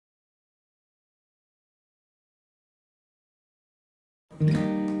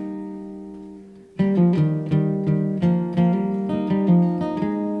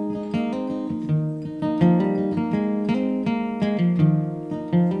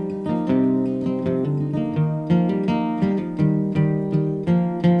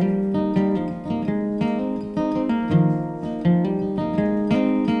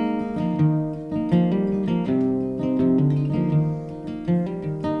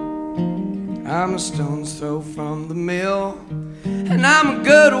I'm a stone's throw from the mill, and I'm a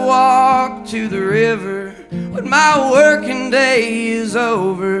good walk to the river. When my working day is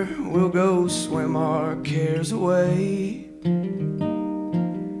over, we'll go swim our cares away.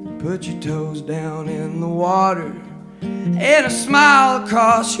 Put your toes down in the water and a smile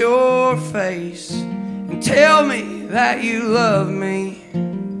across your face, and tell me that you love me,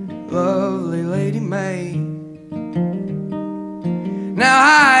 lovely Lady May. Now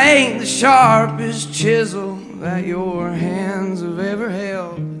I ain't the sharpest chisel that your hands have ever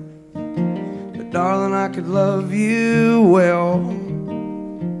held, but darling, I could love you well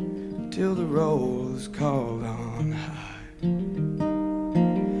till the roll is called on high.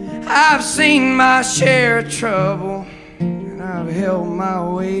 I've seen my share of trouble, and I've held my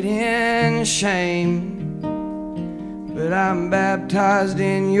weight in shame, but I'm baptized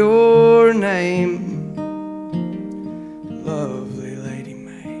in your name, lovely Lady May.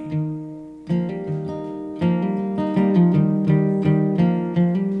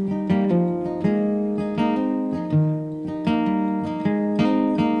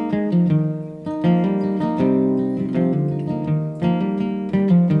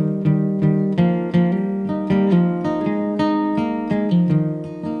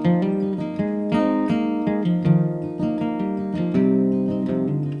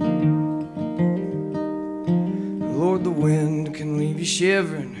 Lord, the wind can leave you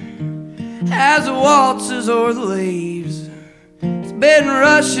shivering as it waltzes o'er the leaves. It's been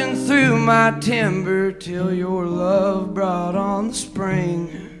rushing through my timber till your love brought on the spring.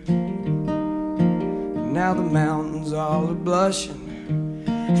 Now the mountains all are blushing,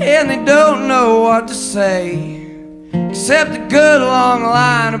 and they don't know what to say, except a good long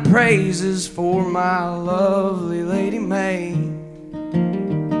line of praises for my lovely Lady May.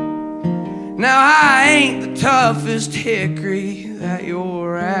 Now I ain't the toughest hickory that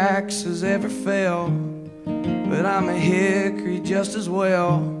your axe has ever felled, but I'm a hickory just as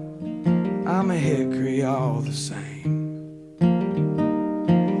well. I'm a hickory all the same.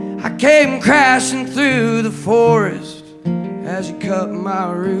 I came crashing through the forest as you cut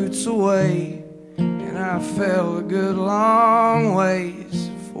my roots away, and I fell a good long ways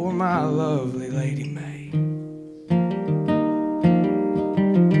for my lovely Lady May.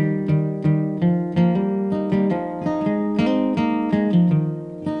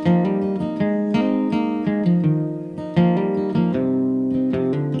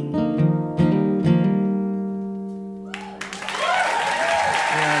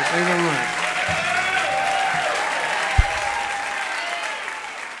 Thank you very much.